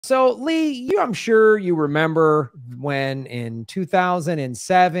So, Lee, I'm sure you remember when in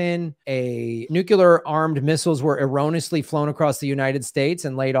 2007, nuclear armed missiles were erroneously flown across the United States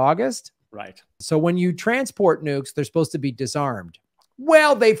in late August. Right. So when you transport nukes, they're supposed to be disarmed.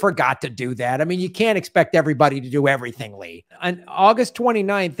 Well, they forgot to do that. I mean, you can't expect everybody to do everything, Lee. On August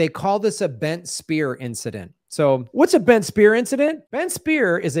 29th, they call this a bent spear incident. So what's a bent spear incident? Bent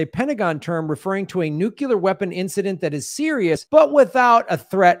spear is a Pentagon term referring to a nuclear weapon incident that is serious, but without a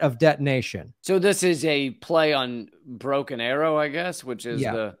threat of detonation. So this is a play on Broken Arrow, I guess, which is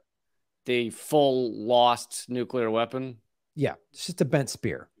the full lost nuclear weapon. Yeah, it's just a bent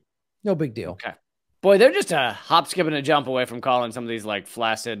spear. No big deal. Okay. Boy, they're just a hop, skip, and a jump away from calling some of these like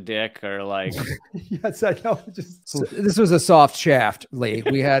flaccid dick or like. Yes, I know. This was a soft shaft, Lee.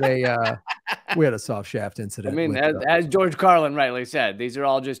 We had a soft shaft incident. I mean, as George Carlin rightly said, these are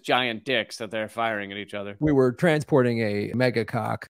all just giant dicks that they're firing at each other. We were transporting a mega cock